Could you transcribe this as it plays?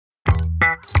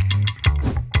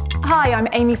Hi, I'm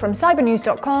Amy from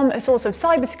cybernews.com, a source of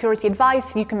cybersecurity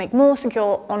advice so you can make more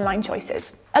secure online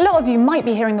choices. A lot of you might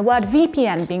be hearing the word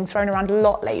VPN being thrown around a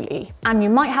lot lately, and you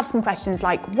might have some questions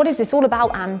like, what is this all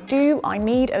about and do I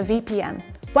need a VPN?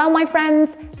 Well, my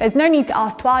friends, there's no need to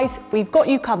ask twice. We've got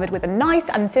you covered with a nice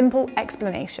and simple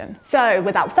explanation. So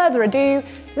without further ado,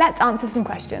 let's answer some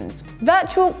questions.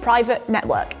 Virtual Private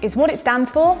Network is what it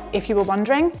stands for, if you were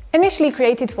wondering. Initially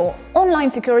created for online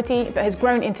security, but has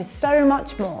grown into so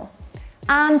much more.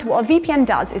 And what a VPN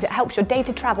does is it helps your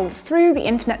data travel through the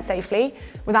internet safely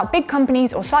without big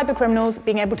companies or cybercriminals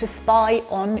being able to spy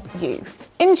on you.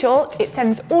 In short, it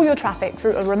sends all your traffic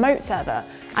through a remote server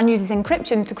and uses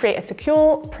encryption to create a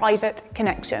secure, private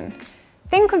connection.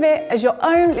 Think of it as your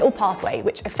own little pathway,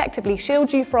 which effectively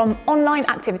shields you from online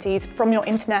activities from your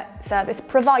internet service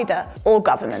provider or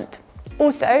government.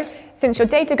 Also, since your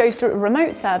data goes through a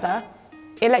remote server,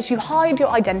 it lets you hide your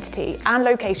identity and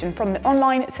location from the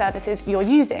online services you're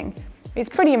using. It's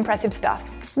pretty impressive stuff.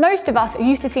 Most of us are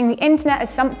used to seeing the internet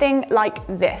as something like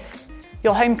this: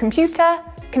 your home computer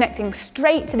connecting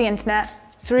straight to the internet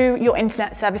through your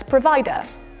internet service provider.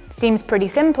 Seems pretty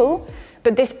simple,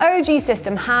 but this OG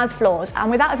system has flaws, and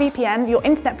without a VPN, your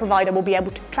internet provider will be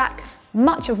able to track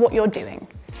much of what you're doing.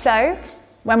 So,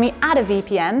 when we add a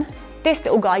VPN, this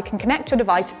little guy can connect your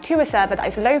device to a server that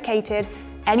is located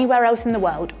anywhere else in the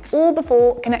world, all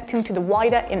before connecting to the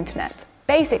wider internet.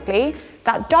 Basically,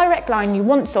 that direct line you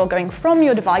once saw going from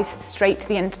your device straight to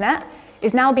the internet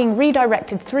is now being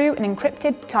redirected through an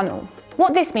encrypted tunnel.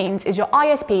 What this means is your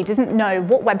ISP doesn't know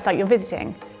what website you're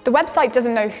visiting. The website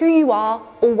doesn't know who you are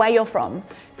or where you're from,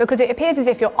 because it appears as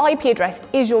if your IP address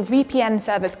is your VPN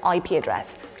server's IP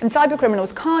address, and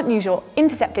cybercriminals can't use your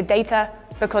intercepted data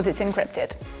because it's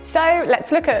encrypted. So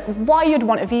let's look at why you'd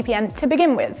want a VPN to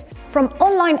begin with. From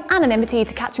online anonymity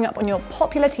to catching up on your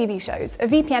popular TV shows, a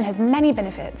VPN has many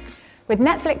benefits. With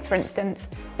Netflix, for instance,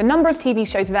 the number of TV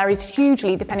shows varies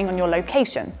hugely depending on your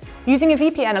location. Using a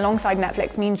VPN alongside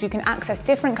Netflix means you can access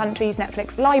different countries'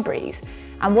 Netflix libraries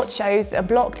and watch shows that are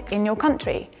blocked in your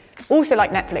country. Also,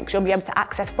 like Netflix, you'll be able to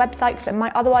access websites that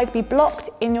might otherwise be blocked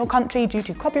in your country due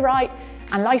to copyright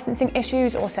and licensing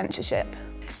issues or censorship.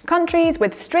 Countries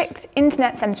with strict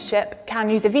internet censorship can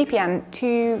use a VPN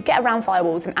to get around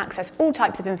firewalls and access all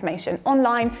types of information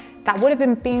online that would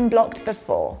have been blocked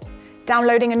before.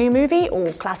 Downloading a new movie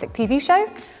or classic TV show?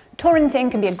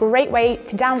 Torrenting can be a great way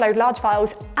to download large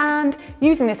files, and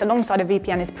using this alongside a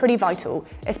VPN is pretty vital,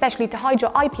 especially to hide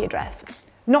your IP address.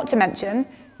 Not to mention,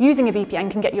 using a VPN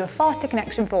can get you a faster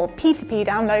connection for P2P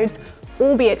downloads,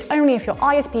 albeit only if your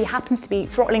ISP happens to be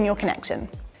throttling your connection.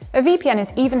 A VPN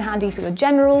is even handy for your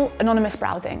general, anonymous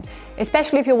browsing,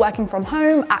 especially if you're working from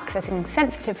home, accessing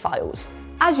sensitive files.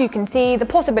 As you can see, the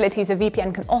possibilities a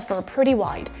VPN can offer are pretty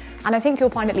wide, and I think you'll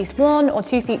find at least one or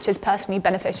two features personally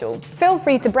beneficial. Feel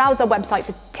free to browse our website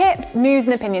for tips, news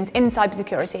and opinions in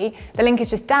cybersecurity. The link is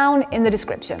just down in the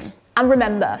description. And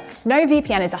remember, no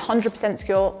VPN is 100%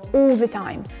 secure all the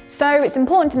time, so it's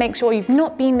important to make sure you've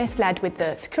not been misled with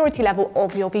the security level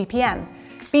of your VPN.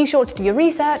 Be sure to do your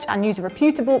research and use a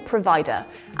reputable provider.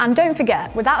 And don't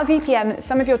forget, without a VPN,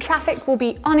 some of your traffic will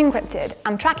be unencrypted,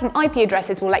 and tracking IP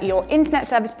addresses will let your internet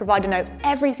service provider know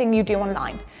everything you do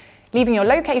online, leaving your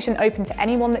location open to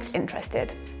anyone that's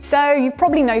interested. So you've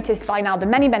probably noticed by now the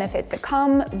many benefits that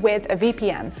come with a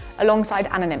VPN alongside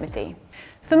anonymity.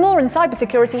 For more on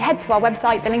cybersecurity, head to our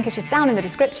website. The link is just down in the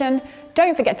description.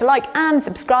 Don't forget to like and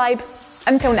subscribe.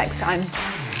 Until next time.